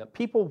 right? Yep.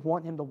 People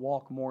want him to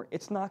walk more.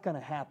 It's not going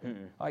to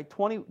happen. All right,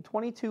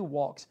 22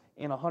 walks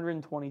in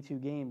 122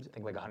 games. I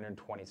think like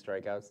 120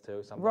 strikeouts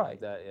too, something right.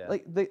 like that. Yeah.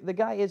 Like the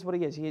guy is what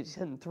he is. He's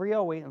hitting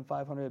 308 and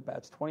 500 at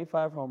bats,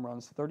 25 home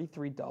runs,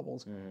 33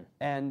 doubles,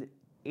 and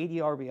 80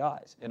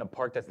 RBIs. In a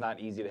park that's not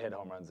easy to hit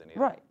home runs in either.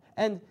 Right.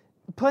 And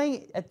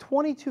playing at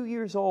 22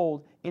 years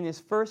old in his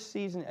first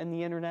season in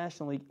the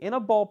International League in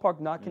a ballpark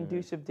not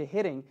conducive to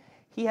hitting,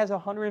 he has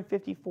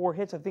 154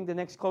 hits. I think the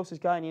next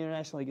closest guy in the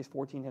International League is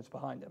 14 hits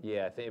behind him.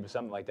 Yeah, I think it was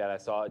something like that. I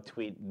saw a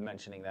tweet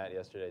mentioning that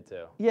yesterday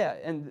too. Yeah,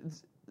 and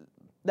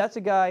that's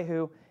a guy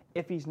who,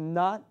 if he's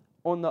not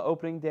on the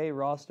opening day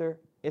roster,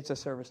 it's a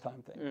service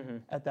time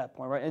thing at that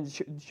point, right? And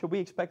should we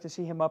expect to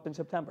see him up in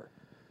September?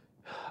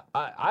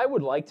 I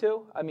would like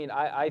to. I mean,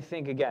 I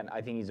think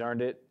he's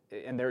earned it.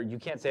 And you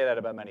can't say that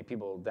about many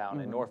people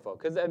down in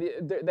Norfolk because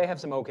they have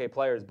some okay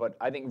players, but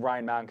I think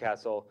Ryan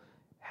Mountcastle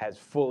has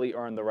fully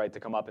earned the right to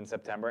come up in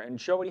September and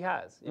show what he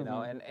has, you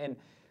know, and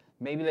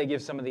maybe they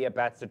give some of the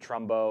at-bats to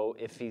Trumbo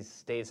if he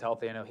stays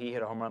healthy. I know he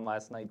hit a home run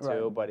last night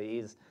too, but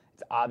it's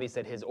obvious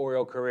that his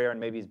Oriole career and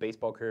maybe his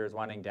baseball career is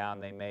winding down.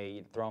 They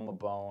may throw him a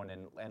bone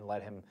and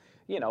let him,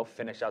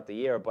 finish out the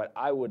year, but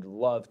I would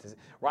love to.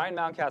 Ryan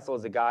Mountcastle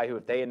is a guy who,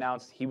 if they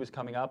announced he was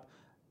coming up,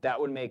 that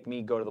would make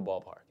me go to the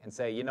ballpark and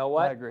say, you know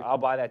what? I agree. I'll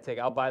buy that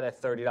ticket. I'll buy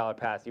that $30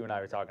 pass you and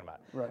I were talking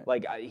about. Right.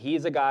 Like,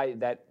 he's a guy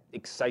that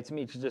excites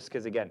me just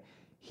because, again,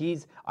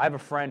 I have a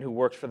friend who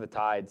works for the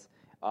Tides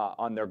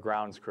on their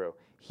grounds crew.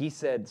 He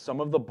said some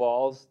of the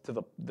balls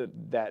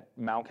that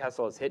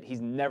Mountcastle has hit,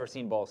 he's never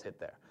seen balls hit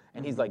there.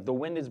 And he's like, the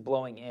wind is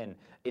blowing in.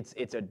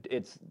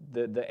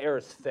 The air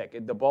is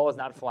thick. The ball is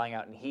not flying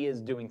out, and he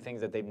is doing things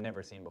that they've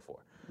never seen before.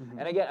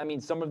 And again, I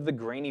mean, some of the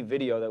grainy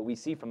video that we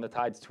see from the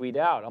Tides tweet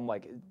out, I'm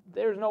like,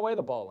 there's no way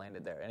the ball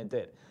landed there, and it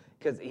did,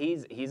 because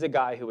he's a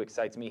guy who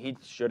excites me. He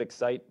should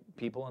excite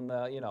people in the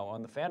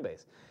on the fan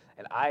base,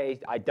 and I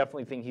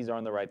definitely think he's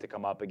earned the right to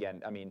come up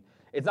again. I mean,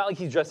 it's not like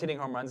he's just hitting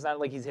home runs. It's not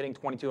like he's hitting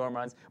 22 home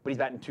runs, but he's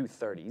batting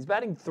 .230. He's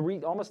batting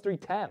almost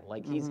 .310.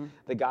 Like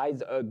the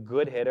guy's a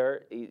good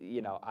hitter.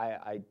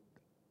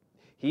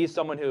 He's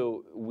someone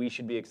who we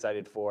should be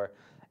excited for.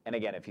 And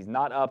again, if he's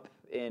not up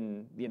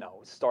in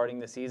starting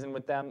the season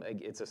with them,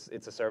 it's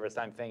a service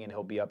time thing, and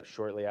he'll be up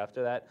shortly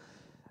after that.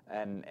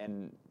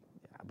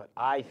 But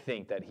I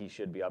think that he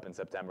should be up in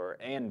September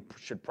and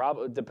should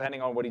probably,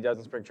 depending on what he does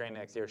in spring training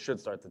next year, should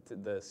start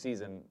the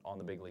season on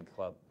the big league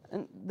club.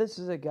 And this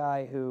is a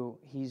guy who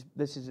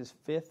this is his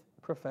 5th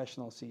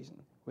professional season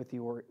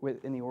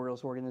in the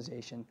Orioles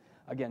organization.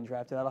 Again,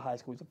 drafted out of high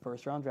school. He's a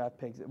first-round draft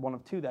pick, one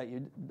of 2 that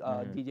year.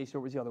 DJ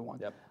Stewart was the other one.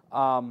 Yep.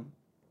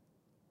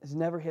 Has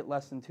never hit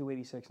less than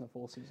 286 in a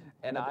full season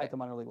at the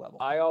minor league level.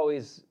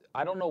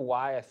 I don't know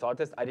why I thought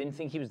this. I didn't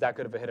think he was that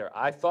good of a hitter.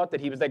 I thought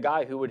that he was that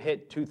guy who would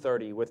hit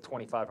 230 with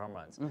 25 home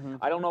runs. Mm-hmm.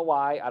 I don't know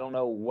why. I don't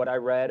know what I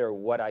read or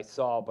what I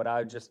saw, but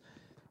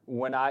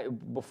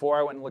before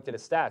I went and looked at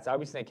his stats, I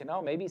was thinking,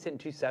 oh, maybe he's hitting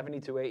 270,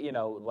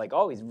 280,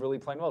 oh, he's really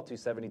playing well,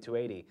 270,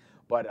 280.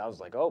 But I was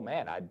like, oh,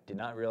 man, I did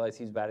not realize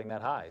he's batting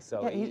that high.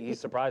 So he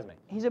surprised me.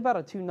 He's about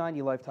a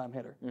 290 lifetime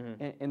hitter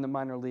in the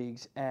minor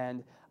leagues.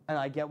 And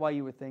I get why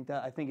you would think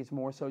that. I think it's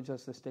more so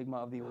just the stigma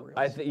of the Orioles.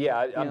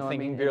 I'm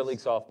thinking beer league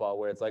softball,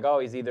 where it's like, oh,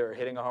 he's either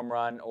hitting a home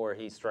run or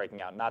he's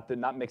striking out,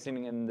 not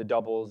mixing in the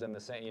doubles and the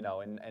same,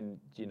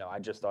 I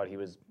just thought he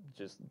was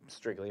just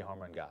strictly a home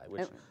run guy,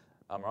 which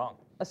I'm wrong.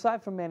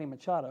 Aside from Manny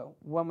Machado,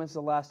 when was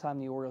the last time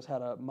the Orioles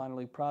had a minor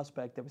league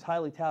prospect that was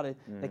highly touted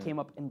that came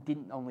up and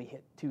didn't only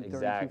hit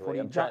 230,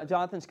 240?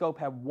 Jonathan Scope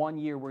had 1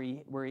 year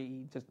where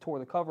he just tore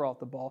the cover off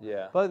the ball.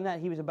 Yeah. But other than that,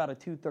 he was about a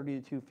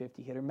 230 to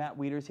 250 hitter. Matt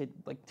Wieters hit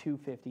like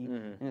 250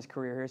 in his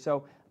career here.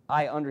 So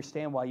I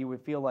understand why you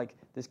would feel like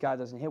this guy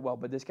doesn't hit well,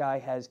 but this guy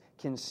has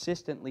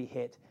consistently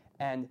hit.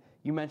 And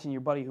you mentioned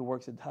your buddy who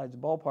works at Tides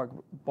Ballpark,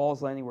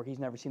 balls landing where he's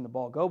never seen the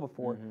ball go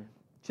before.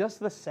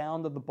 Just the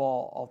sound of the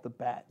ball off the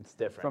bat, it's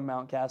different. From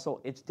Mountcastle,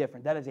 it's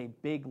different. That is a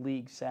big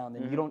league sound,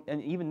 and you don't. And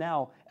even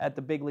now at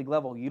the big league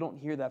level, you don't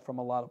hear that from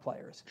a lot of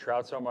players.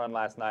 Trout's home run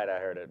last night, I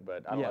heard it,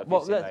 but I don't know if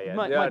you've seen that yet.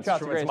 Mike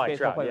Trout's the greatest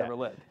baseball player ever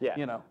lived.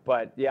 Yeah,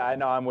 But yeah, I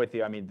know, I'm with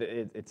you. I mean,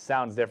 it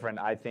sounds different.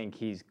 I think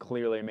he's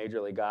clearly a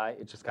major league guy.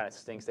 It just kind of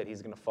stinks that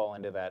he's going to fall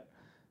into that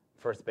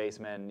first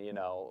baseman,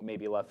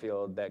 maybe left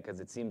field, because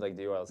it seems like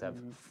the Orioles have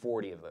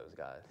 40 of those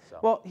guys. So.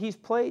 Well, he's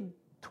played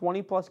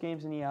 20-plus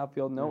games in the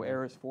outfield, no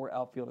errors, 4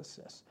 outfield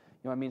assists. You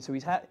know what I mean? So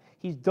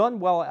he's done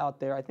well out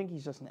there. I think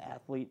he's just an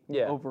athlete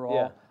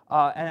overall.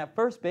 Yeah. And at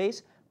first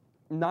base,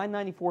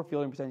 994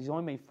 fielding percentage. He's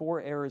only made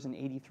 4 errors in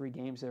 83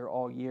 games there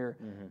all year.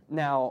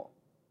 Now,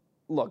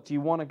 look, do you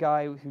want a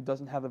guy who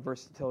doesn't have the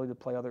versatility to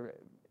play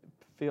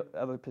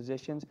other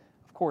positions?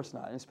 Of course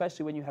not. And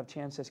especially when you have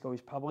Chan Cisco, he's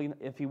probably,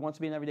 if he wants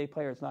to be an everyday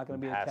player, it's not going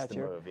to be a catcher.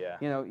 To move,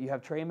 yeah. You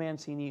have Trey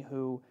Mancini,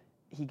 who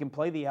he can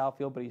play the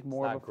outfield, but he's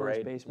more of a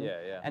first baseman.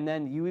 Yeah. And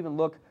then you even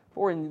look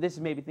and this is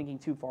maybe thinking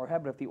too far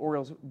ahead, but if the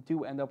Orioles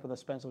do end up with a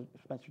Spencer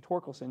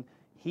Torkelson,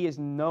 he is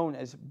known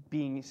as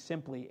being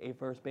simply a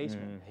first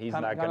baseman. He's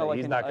not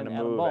going to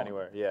move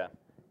anywhere. Yeah.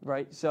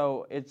 Right.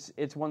 So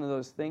it's one of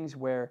those things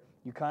where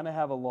you kind of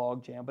have a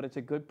log jam, but it's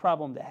a good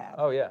problem to have.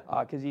 Oh yeah.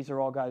 Because these are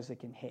all guys that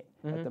can hit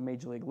at the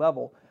major league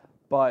level,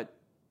 but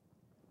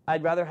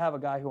I'd rather have a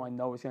guy who I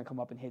know is going to come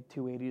up and hit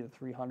 280 to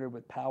 300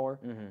 with power,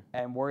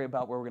 and worry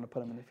about where we're going to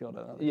put him in the field.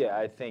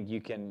 I think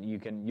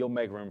you'll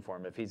make room for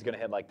him if he's going to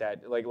hit like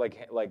that,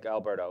 like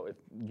Alberto. If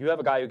you have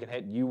a guy who can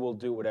hit, you will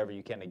do whatever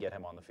you can to get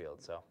him on the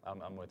field. So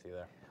I'm with you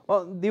there.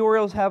 Well, the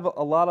Orioles have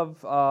a lot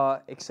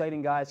of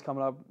exciting guys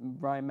coming up.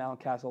 Brian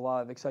Mountcastle, a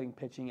lot of exciting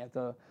pitching at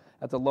the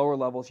lower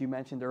levels. You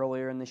mentioned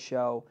earlier in the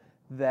show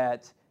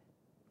that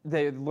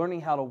they're learning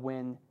how to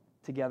win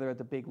together at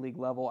the big league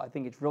level. I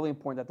think it's really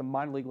important that the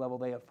minor league level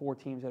they have 4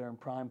 teams that are in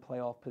prime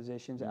playoff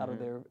positions out of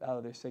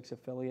their 6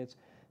 affiliates.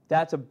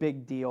 That's a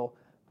big deal.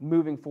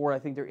 Moving forward, I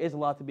think there is a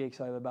lot to be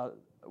excited about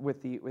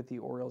with the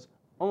Orioles.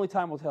 Only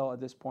time will tell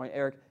at this point.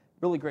 Eric,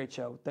 really great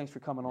show. Thanks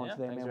for coming on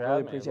today, man. Really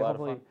appreciate it.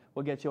 Hopefully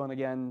we'll get you on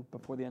again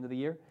before the end of the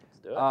year. Let's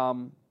do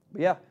it.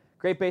 But yeah,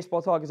 great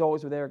baseball talk as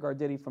always with Eric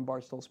Arditti from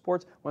Barstool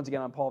Sports. Once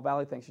again, I'm Paul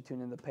Valley. Thanks for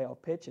tuning in to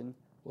Payoff Pitch, and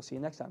we'll see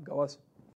you next time. Go us.